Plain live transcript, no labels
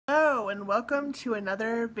and welcome to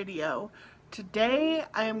another video. Today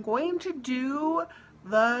I am going to do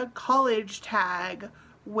the college tag,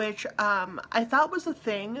 which I thought was a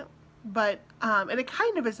thing, but and it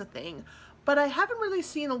kind of is a thing, but I haven't really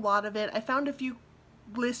seen a lot of it. I found a few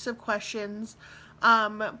lists of questions.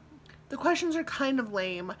 The questions are kind of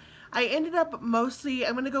lame. I ended up mostly,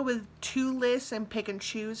 I'm going to go with two lists and pick and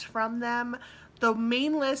choose from them. The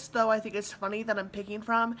main list, though, I think it's funny that I'm picking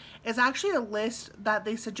from, is actually a list that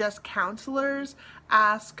they suggest counselors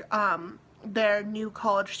ask their new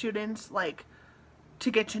college students, like, to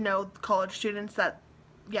get to know college students that,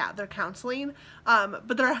 yeah, they're counseling.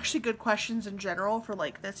 But they're actually good questions in general for,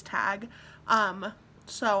 like, this tag.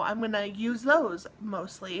 So I'm going to use those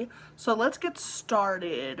mostly. So let's get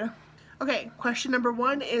started. Okay, question number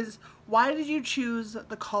one is, why did you choose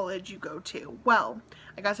the college you go to? Well,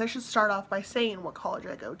 I guess I should start off by saying what college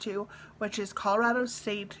I go to, which is Colorado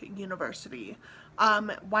State University.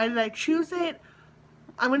 Why did I choose it?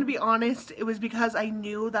 I'm going to be honest, it was because I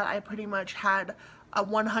knew that I pretty much had a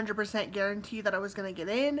 100% guarantee that I was going to get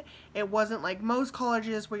in. It wasn't like most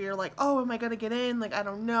colleges where you're like, oh, am I going to get in? Like, I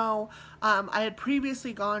don't know. I had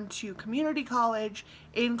previously gone to community college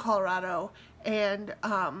in Colorado, and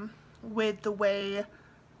with the way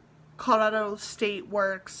Colorado State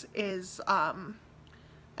works is,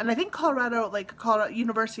 and I think Colorado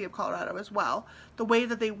University of Colorado as well, the way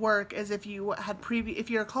that they work is if you're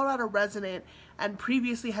a Colorado resident and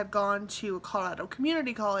previously had gone to a Colorado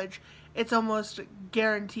community college, it's almost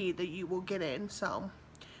guaranteed that you will get in. So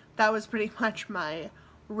that was pretty much my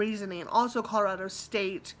reasoning. Also, Colorado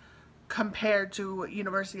State compared to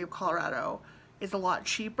University of Colorado is a lot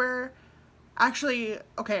cheaper. Actually,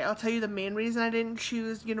 okay, I'll tell you the main reason I didn't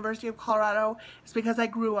choose University of Colorado is because I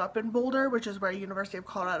grew up in Boulder, which is where University of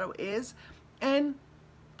Colorado is, and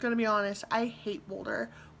gonna be honest, I hate Boulder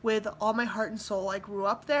with all my heart and soul. I grew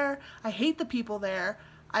up there. I hate the people there.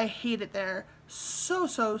 I hate it there so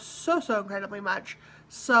incredibly much.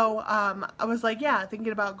 So I was like, yeah,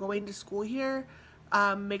 thinking about going to school here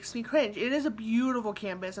makes me cringe. It is a beautiful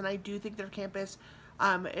campus, and I do think their campus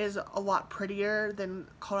is a lot prettier than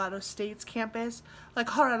Colorado State's campus. Like,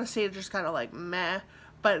 Colorado State is just kind of like meh,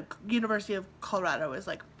 but University of Colorado is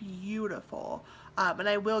like beautiful, and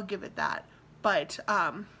I will give it that. But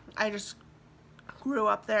I just grew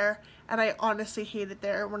up there, and I honestly hated it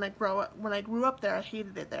there. When I grew up there, I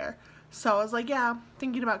hated it there. So I was like, yeah,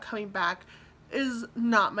 thinking about coming back is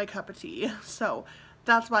not my cup of tea. So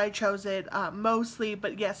that's why I chose it mostly.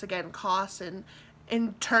 But yes, again, costs, and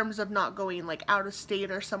in terms of not going like out of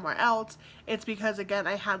state or somewhere else, it's because, again,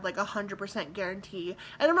 I had like 100% guarantee.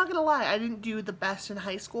 And I'm not gonna lie, I didn't do the best in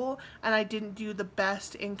high school, and I didn't do the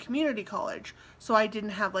best in community college, so I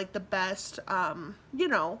didn't have like the best GPA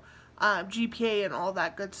and all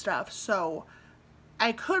that good stuff. So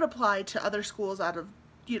I could apply to other schools out of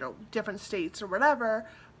different states or whatever,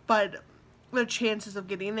 but the chances of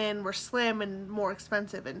getting in were slim and more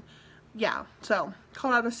expensive. And yeah, so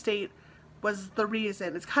Colorado State was the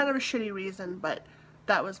reason. It's kind of a shitty reason, but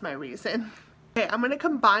that was my reason. Okay, I'm going to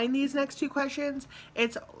combine these next two questions.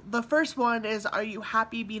 The first one is, are you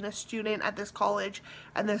happy being a student at this college?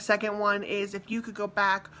 And the second one is, if you could go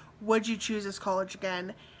back, would you choose this college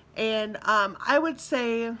again? And I would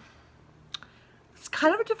say it's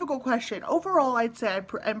kind of a difficult question. Overall, I'd say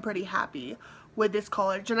I'm pretty happy with this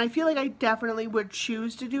college, and I feel like I definitely would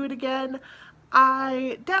choose to do it again.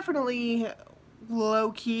 I definitely,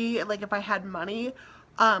 low-key, like, if I had money,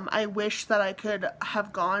 I wish that I could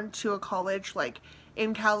have gone to a college like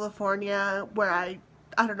in California where I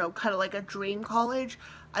don't know, kind of like a dream college.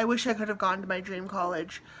 I wish I could have gone to my dream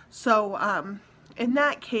college. So in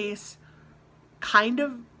that case, kind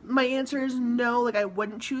of my answer is no, like, I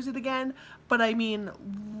wouldn't choose it again. But I mean,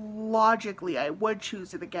 logically, I would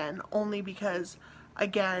choose it again, only because,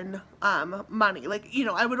 again, money. Like,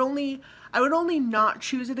 I would only not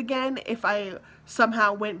choose it again if I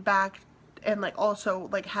somehow went back and, like, also,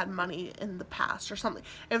 like, had money in the past or something.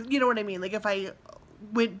 If you know what I mean. Like, if I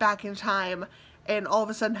went back in time and all of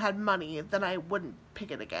a sudden had money, then I wouldn't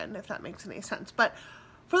pick it again, if that makes any sense. But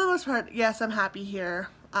for the most part, yes, I'm happy here.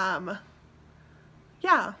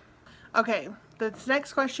 Yeah. Okay, this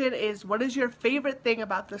next question is, what is your favorite thing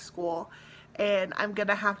about this school? And I'm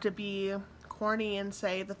gonna have to be corny and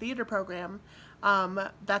say the theater program.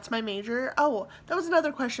 That's my major. Oh, that was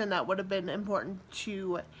another question that would have been important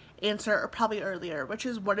to answer, or probably earlier, which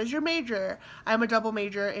is, what is your major? I'm a double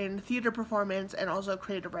major in theater performance and also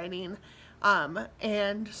creative writing.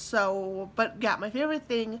 And so, but yeah, my favorite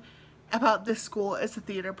thing about this school is the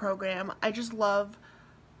theater program. I just love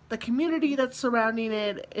the community that's surrounding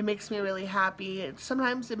it. It makes me really happy.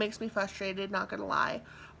 Sometimes it makes me frustrated, not gonna lie,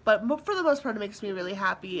 but for the most part it makes me really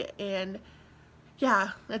happy. And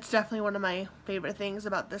yeah, it's definitely one of my favorite things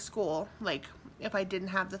about this school. Like, if I didn't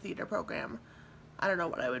have the theater program, I don't know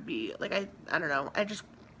what I would be. Like, I don't know. I just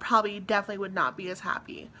probably definitely would not be as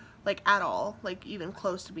happy. Like, at all. Like, even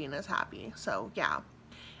close to being as happy. So, yeah.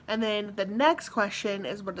 And then the next question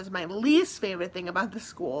is, what is my least favorite thing about the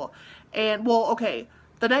school? And, well, okay,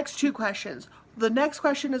 the next two questions. The next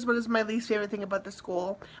question is, what is my least favorite thing about the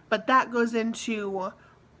school? But that goes into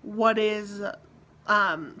what is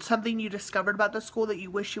something you discovered about the school that you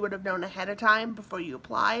wish you would have known ahead of time before you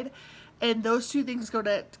applied. And those two things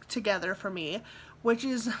go together for me, which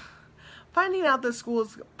is finding out the school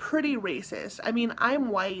is pretty racist. I mean, I'm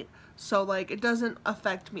white, so like it doesn't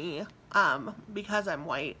affect me because I'm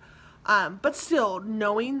white. But still,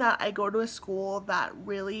 knowing that I go to a school that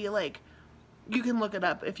really, like, you can look it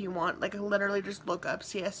up if you want, like, literally just look up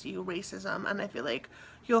CSU racism, and I feel like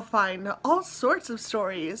you'll find all sorts of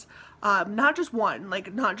stories, not just one,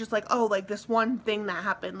 like, not just like, oh, like this one thing that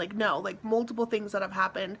happened, like, no, like multiple things that have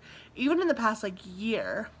happened, even in the past, like,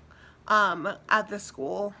 year, at this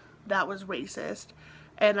school that was racist.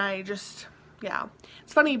 And I just, yeah,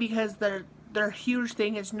 it's funny because their huge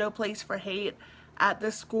thing is no place for hate at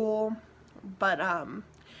this school. But and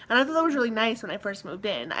I thought that was really nice when I first moved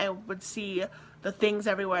in. I would see the things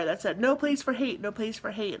everywhere that said no place for hate, no place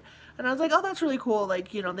for hate, and I was like, oh, that's really cool.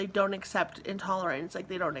 Like, you know, they don't accept intolerance, like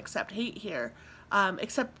they don't accept hate here,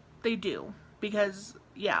 except they do, because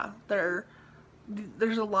yeah,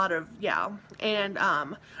 there's a lot of, yeah, and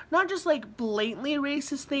not just like blatantly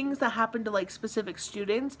racist things that happen to like specific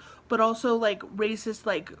students, but also like racist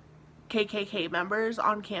like KKK members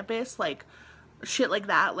on campus, like shit like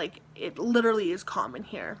that. Like, it literally is common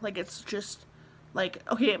here. Like, it's just like,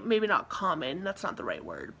 okay, maybe not common, that's not the right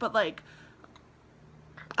word, but like,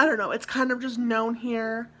 I don't know, it's kind of just known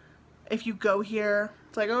here. If you go here,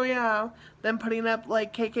 it's like, oh yeah, them putting up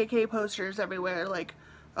like KKK posters everywhere, like,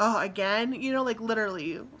 oh, again, you know, like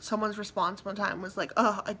literally someone's response one time was like,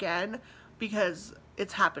 oh, again, because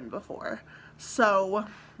it's happened before. So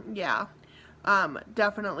yeah,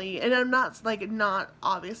 definitely. And I'm not like, not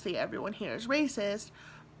obviously everyone here is racist,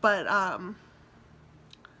 but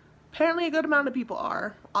apparently a good amount of people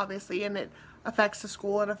are, obviously, and it affects the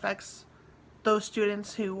school, it affects those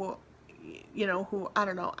students who, you know, who, I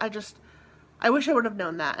don't know, I wish I would have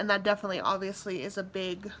known that. And that definitely obviously is a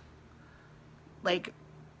big, like,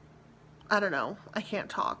 I don't know, I can't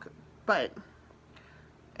talk, but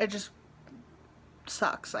it just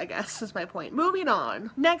sucks, I guess, is my point. Moving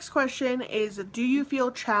on. Next question is, do you feel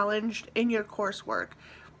challenged in your coursework?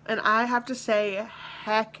 And I have to say,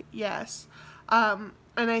 heck yes.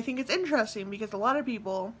 And I think it's interesting because a lot of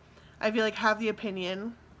people, I feel like, have the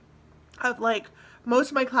opinion of, like, most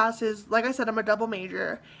of my classes, like I said, I'm a double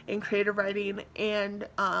major in creative writing and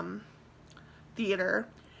theater.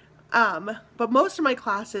 But most of my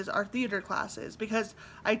classes are theater classes because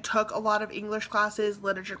I took a lot of English classes,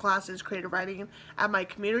 literature classes, creative writing at my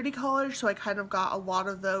community college, so I kind of got a lot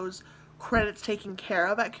of those credits taken care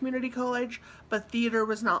of at community college, but theater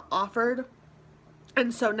was not offered.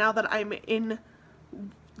 And so now that I'm in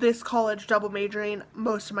this college double majoring,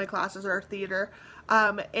 most of my classes are theater.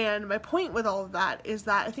 And my point with all of that is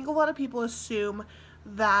that I think a lot of people assume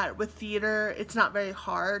that with theater, it's not very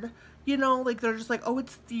hard. You know, like, they're just like, oh,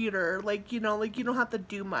 it's theater. Like, you know, like, you don't have to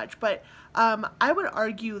do much. But I would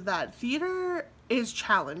argue that theater is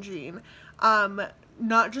challenging.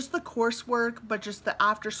 Not just the coursework, but just the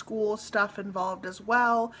after-school stuff involved as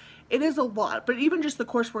well. It is a lot, but even just the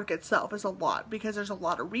coursework itself is a lot because there's a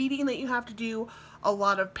lot of reading that you have to do, a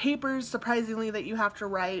lot of papers, surprisingly, that you have to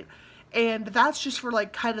write. And that's just for,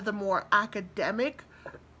 like, kind of the more academic,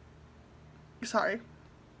 sorry.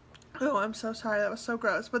 Oh, I'm so sorry, that was so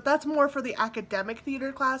gross. But that's more for the academic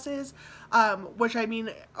theater classes, which, I mean,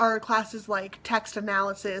 are classes like text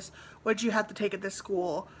analysis, which you have to take at this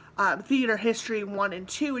school, theater history 1 and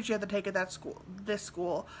 2, which you have to take at this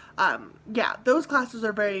school. Yeah, those classes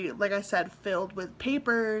are very, like I said, filled with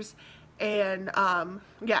papers and,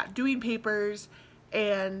 yeah, doing papers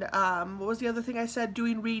and, what was the other thing I said?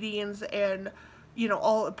 Doing readings and, you know,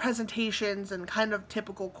 all presentations and kind of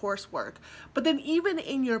typical coursework. But then even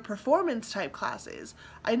in your performance type classes,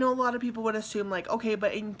 I know a lot of people would assume, like, okay,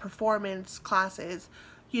 but in performance classes,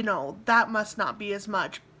 you know, that must not be as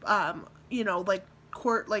much, you know, like,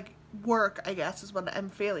 work, I guess is what I'm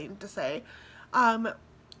failing to say. And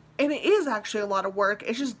it is actually a lot of work.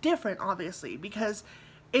 It's just different, obviously, because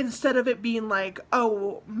instead of it being like,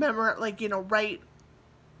 oh, like, you know, write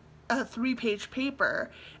a 3-page paper.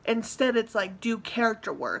 Instead, it's like do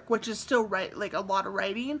character work, which is still like a lot of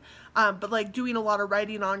writing, but like doing a lot of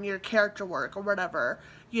writing on your character work or whatever,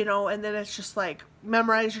 you know, and then it's just like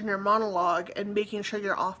memorizing your monologue and making sure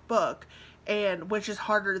you're off book, and which is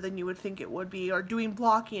harder than you would think it would be, or doing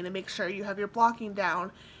blocking and make sure you have your blocking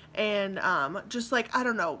down, and just like, I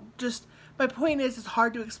don't know, just my point is, it's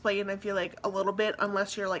hard to explain, I feel like, a little bit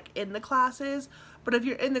unless you're like in the classes. But if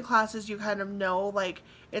you're in the classes, you kind of know, like,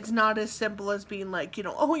 it's not as simple as being like, you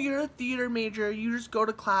know, oh, you're a theater major, you just go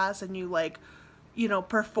to class and you like, you know,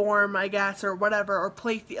 perform, I guess, or whatever, or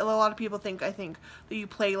play. A lot of people think, I think, that you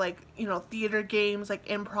play like, you know, theater games, like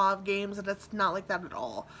improv games, and it's not like that at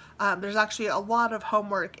all. There's actually a lot of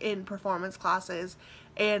homework in performance classes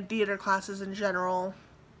and theater classes in general,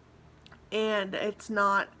 and it's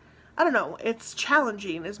not, I don't know, it's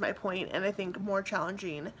challenging is my point, and I think more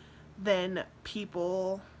challenging than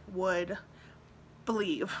people would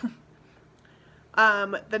believe.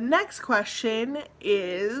 The next question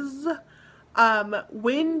is,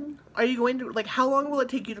 when are you going to, like, how long will it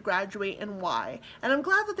take you to graduate and why? And I'm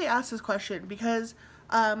glad that they asked this question because,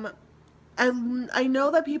 I know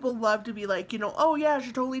that people love to be like, you know, oh yeah, it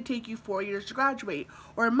should only take you 4 years to graduate.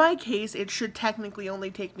 Or in my case, it should technically only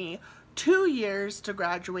take me 2 years to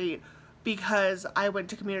graduate because I went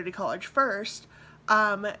to community college first.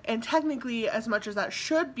 And technically, as much as that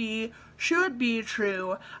should be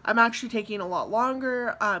true, I'm actually taking a lot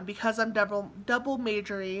longer, because I'm double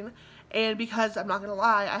majoring, and because I'm not gonna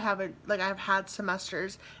lie, I've had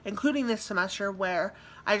semesters, including this semester, where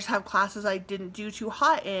I just have classes I didn't do too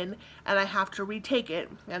hot in, and I have to retake it.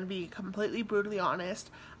 And to be completely brutally honest,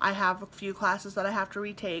 I have a few classes that I have to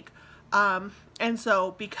retake. And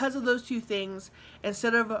so because of those two things,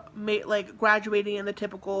 instead of like graduating in the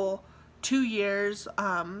typical 2 years,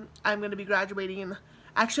 I'm going to be graduating,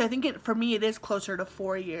 actually I think for me it is closer to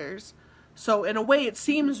 4 years. So in a way it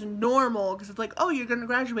seems normal because it's like, oh, you're going to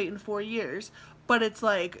graduate in 4 years. But it's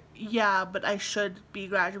like, yeah, but I should be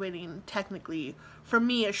graduating technically. For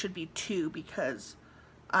me it should be 2 because,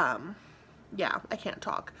 yeah, I can't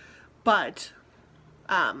talk. But,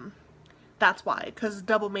 that's why, because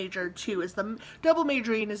double majoring is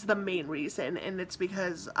the main reason, and it's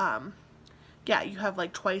because, yeah, you have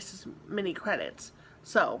like twice as many credits.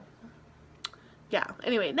 So, yeah.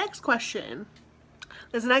 Anyway, next question.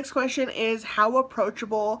 This next question is, how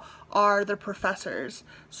approachable are the professors?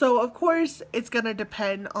 So, of course, it's going to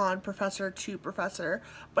depend on professor to professor,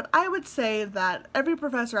 but I would say that every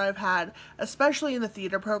professor I've had, especially in the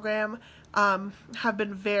theater program, have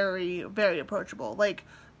been very, very approachable. Like,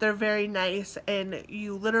 they're very nice, and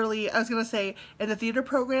you literally, I was going to say, in the theater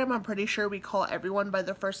program, I'm pretty sure we call everyone by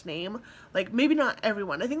their first name. Like, maybe not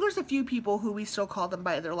everyone. I think there's a few people who we still call them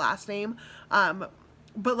by their last name.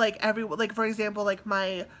 But like like for example, like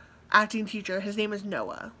my acting teacher, his name is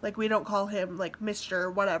Noah. Like, we don't call him like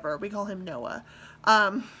Mr. whatever. We call him Noah.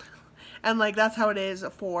 And like that's how it is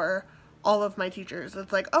for all of my teachers.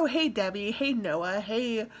 It's like, oh, hey Debbie, hey Noah,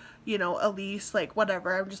 hey, you know, Elise, like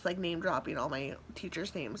whatever. I'm just like name dropping all my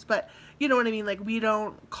teachers' names. But you know what I mean? Like, we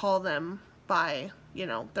don't call them by, you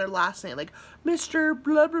know, their last name, like Mr.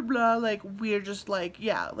 blah blah blah. Like, we're just like,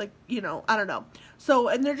 yeah, like, you know, I don't know. So,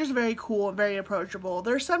 and they're just very cool and very approachable.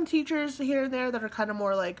 There's some teachers here and there that are kind of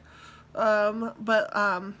more like, no,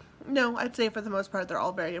 I'd say for the most part they're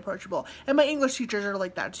all very approachable. And my English teachers are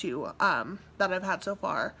like that too, that I've had so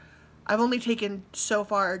far. I've only taken so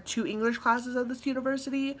far 2 English classes at this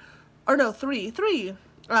university, or no, 3,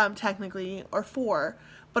 technically, or 4,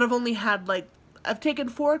 but I've only had like, I've taken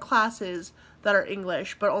 4 classes that are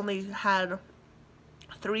English, but only had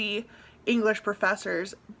 3 English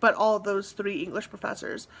professors, but all of those 3 English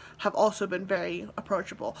professors have also been very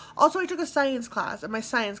approachable. Also, I took a science class, and my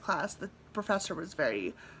science class, the professor was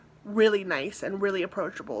really nice and really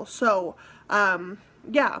approachable. So,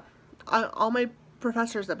 yeah, all my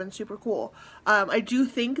professors have been super cool. I do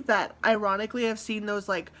think that, ironically, I've seen those,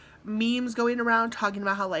 like, memes going around talking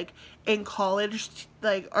about how, like, in college,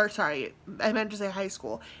 like, or sorry, I meant to say high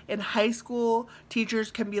school. In high school,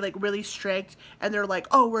 teachers can be, like, really strict, and they're like,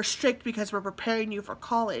 oh, we're strict because we're preparing you for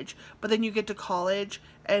college. But then you get to college,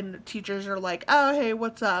 and teachers are like, oh, hey,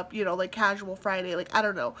 what's up? You know, like, casual Friday, like, I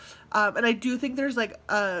don't know. And I do think there's, like,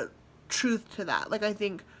 a truth to that. Like, I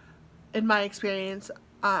think, in my experience,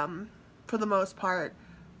 for the most part,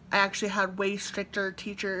 I actually had way stricter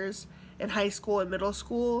teachers in high school and middle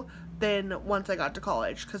school than once I got to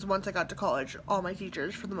college. Because once I got to college, all my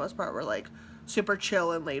teachers, for the most part, were, like, super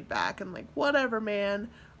chill and laid back and, like, whatever, man.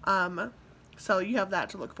 So you have that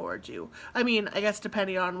to look forward to. I mean, I guess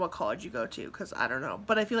depending on what college you go to, because I don't know.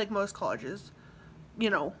 But I feel like most colleges, you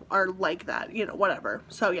know, are like that, you know, whatever.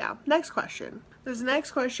 So yeah, next question. This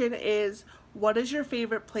next question is, what is your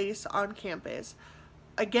favorite place on campus?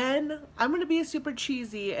 Again, I'm going to be super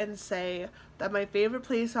cheesy and say that my favorite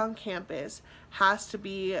place on campus has to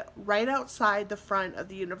be right outside the front of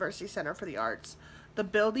the University Center for the Arts. The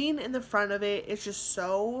building in the front of it is just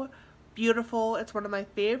so beautiful. It's one of my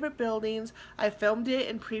favorite buildings. I filmed it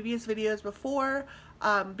in previous videos before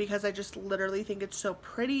because I just literally think it's so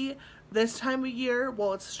pretty. This time of year,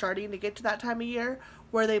 well, it's starting to get to that time of year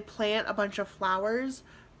where they plant a bunch of flowers,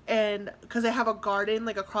 and because they have a garden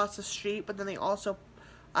like across the street, but then they also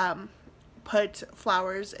put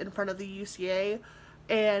flowers in front of the UCA,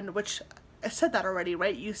 and which I said that already,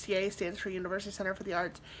 right? UCA stands for University Center for the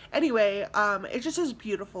Arts. Anyway, it just is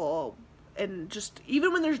beautiful, and just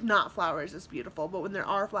even when there's not flowers, it's beautiful, but when there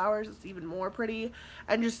are flowers, it's even more pretty.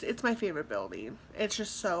 And just, it's my favorite building. It's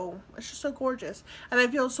just so gorgeous, and I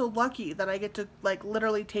feel so lucky that I get to like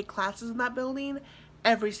literally take classes in that building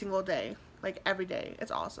every single day, like every day. It's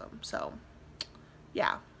awesome. So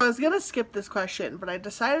yeah. I was gonna skip this question, but I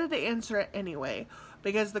decided to answer it anyway,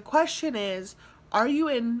 because the question is, are you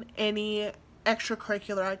in any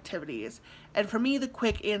extracurricular activities? And for me, the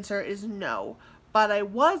quick answer is no. But I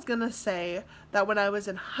was gonna say that when I was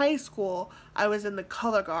in high school, I was in the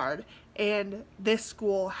color guard, and this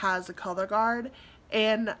school has a color guard,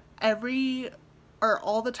 and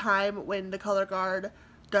all the time when the color guard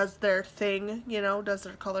does their thing, you know, does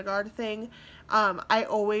their color guard thing, I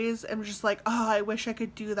always am just like, oh, I wish I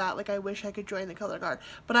could do that. Like, I wish I could join the color guard.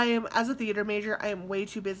 But I am, as a theater major, I am way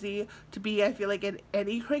too busy to be, I feel like, in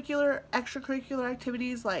any extracurricular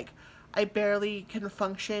activities. Like, I barely can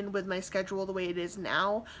function with my schedule the way it is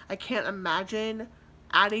now. I can't imagine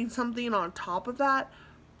adding something on top of that.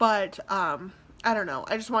 But, I don't know.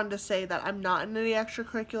 I just wanted to say that I'm not in any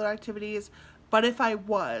extracurricular activities. But if I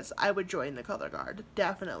was, I would join the color guard.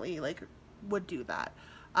 Definitely, like, would do that.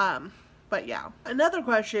 But yeah. Another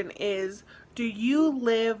question is, do you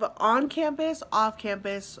live on campus, off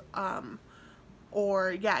campus,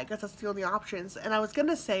 or yeah, I guess that's the only options. And I was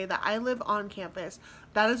gonna say that I live on campus.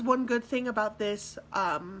 That is one good thing about this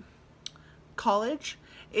college,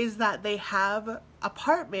 is that they have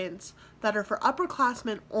apartments that are for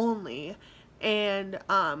upperclassmen only, and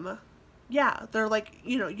yeah, they're like,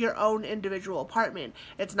 you know, your own individual apartment.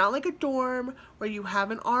 It's not like a dorm where you have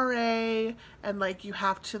an RA and like you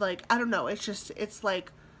have to, like, I don't know, it's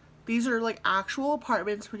like, these are like actual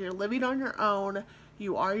apartments where you're living on your own,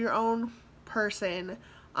 you are your own person,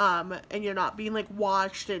 and you're not being like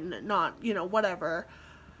watched and not, you know, whatever.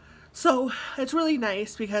 So it's really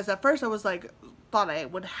nice, because at first I was like, thought I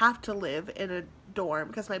would have to live in a dorm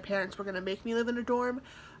because my parents were gonna make me live in a dorm.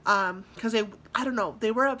 Because I don't know, they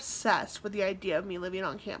were obsessed with the idea of me living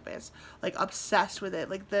on campus, like obsessed with it.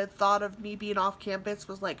 Like the thought of me being off campus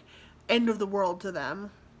was like end of the world to them.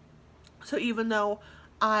 So even though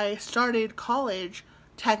I started college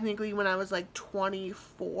technically when I was like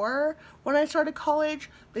 24 when I started college,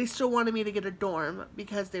 they still wanted me to get a dorm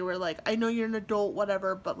because they were like, I know you're an adult,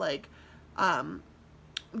 whatever, but like,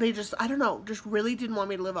 they just, I don't know, just really didn't want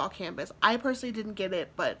me to live off campus. I personally didn't get it,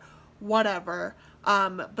 but whatever.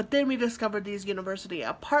 But then we discovered these university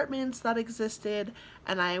apartments that existed,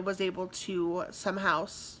 and I was able to somehow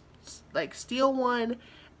like steal one,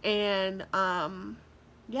 and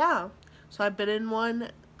yeah, so I've been in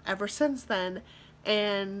one ever since then,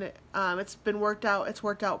 and it's worked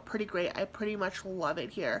out pretty great. I pretty much love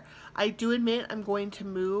it here. I do admit I'm going to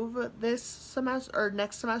move this semester, or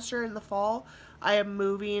next semester in the fall. I am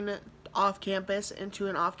moving off campus into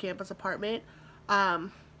an off campus apartment.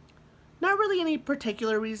 Not really any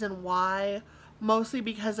particular reason why, mostly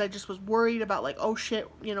because I just was worried about like, oh shit,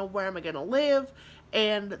 you know, where am I gonna live?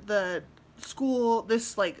 And the school,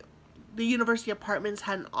 the university apartments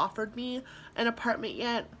hadn't offered me an apartment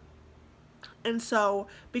yet. And so,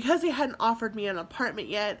 because they hadn't offered me an apartment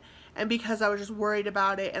yet, and because I was just worried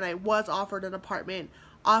about it, and I was offered an apartment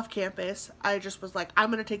off campus, I just was like,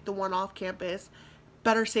 I'm gonna take the one off campus,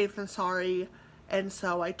 better safe than sorry. And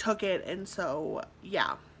so I took it, and so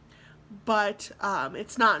yeah. But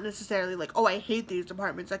it's not necessarily like, oh, I hate these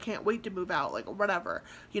apartments, I can't wait to move out, like, whatever.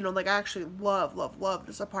 You know, like, I actually love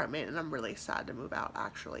this apartment, and I'm really sad to move out,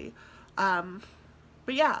 actually. But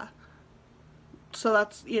yeah. So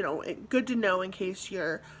that's, you know, good to know in case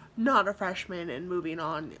you're not a freshman and moving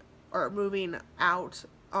on, or moving out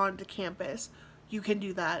onto campus. You can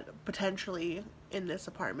do that, potentially, in this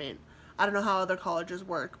apartment. I don't know how other colleges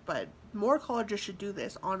work, but more colleges should do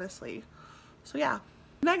this, honestly. So yeah.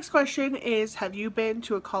 Next question is, have you been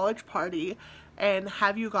to a college party and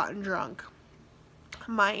have you gotten drunk?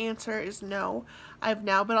 My answer is no. I've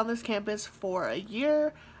now been on this campus for a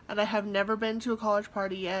year, and I have never been to a college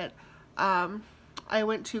party yet. I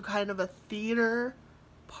went to kind of a theater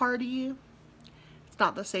party. It's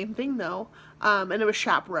not the same thing though. And it was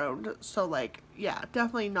chaperoned, so like, yeah,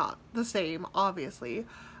 definitely not the same, obviously.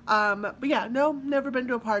 But yeah, no, never been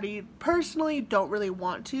to a party. Personally, don't really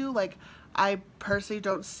want to. Like, I personally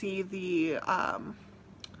don't see the,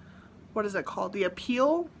 what is it called? The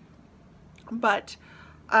appeal. But,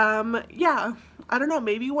 yeah, I don't know,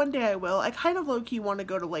 maybe one day I will. I kind of low-key want to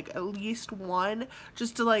go to, like, at least one,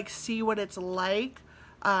 just to, like, see what it's like.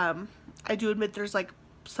 I do admit there's, like,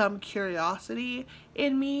 some curiosity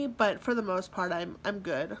in me, but for the most part, I'm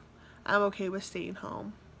good. I'm okay with staying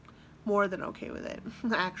home. More than okay with it,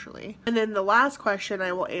 actually. And then the last question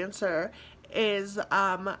I will answer is,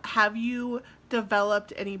 have you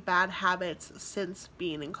developed any bad habits since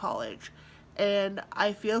being in college? And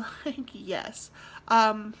I feel like yes.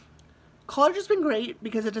 College has been great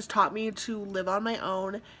because it has taught me to live on my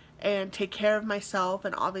own and take care of myself,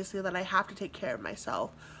 and obviously that I have to take care of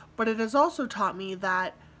myself. But it has also taught me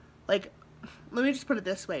that, like, let me just put it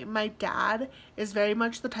this way. My dad is very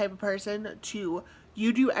much the type of person to,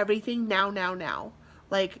 you do everything now, now, now.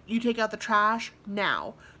 Like, you take out the trash,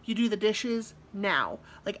 now. You do the dishes, now.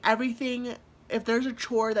 Like, everything, if there's a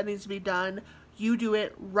chore that needs to be done, you do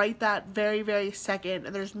it right that very, very second,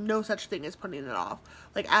 and there's no such thing as putting it off.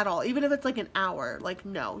 Like, at all. Even if it's like an hour, like,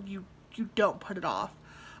 no, you don't put it off.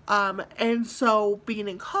 And so being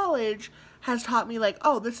in college has taught me, like,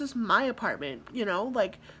 oh, this is my apartment, you know?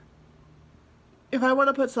 Like, if I want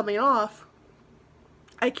to put something off,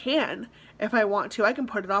 I can. If I want to, I can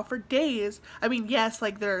put it off for days. I mean, yes,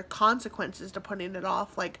 like, there are consequences to putting it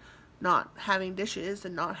off, like not having dishes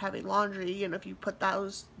and not having laundry, you know, if you put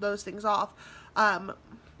those things off.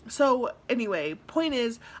 So anyway, point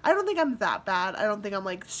is, I don't think I'm that bad. I don't think I'm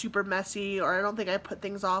like super messy, or I don't think I put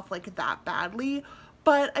things off like that badly,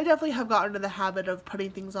 but I definitely have gotten into the habit of putting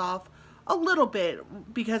things off a little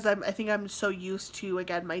bit because I think I'm so used to,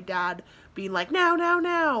 again, my dad being like, now, now,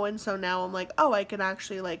 now, and so now I'm like, oh, I can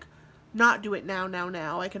actually, like, not do it now, now,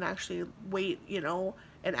 now. I can actually wait, you know,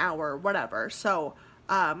 an hour, whatever. So,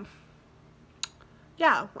 yeah,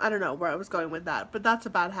 I don't know where I was going with that, but that's a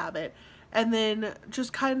bad habit. And then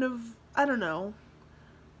just kind of, I don't know,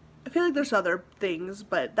 I feel like there's other things,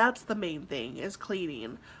 but that's the main thing, is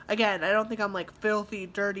cleaning. Again, I don't think I'm like filthy,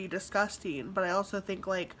 dirty, disgusting, but I also think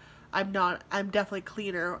like I'm definitely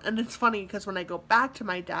cleaner. And it's funny because when I go back to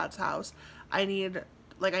my dad's house, I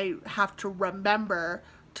have to remember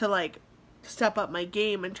to like step up my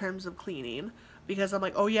game in terms of cleaning, because I'm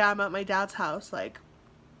like, oh yeah, I'm at my dad's house, like,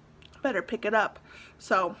 better pick it up.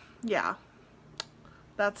 So yeah,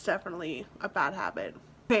 that's definitely a bad habit.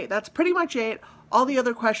 Okay, that's pretty much it. All the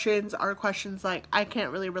other questions are questions like I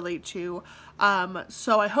can't really relate to.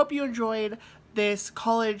 So I hope you enjoyed this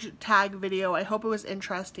college tag video. I hope it was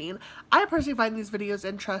interesting. I personally find these videos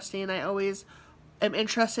interesting. I always am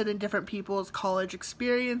interested in different people's college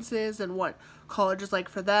experiences and what college is like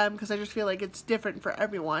for them, because I just feel like it's different for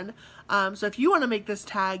everyone. So if you want to make this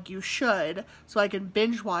tag, you should, so I can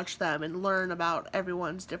binge watch them and learn about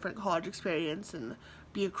everyone's different college experience and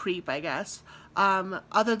be a creep, I guess.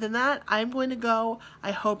 Other than that, I'm going to go.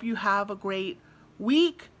 I hope you have a great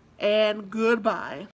week, and goodbye.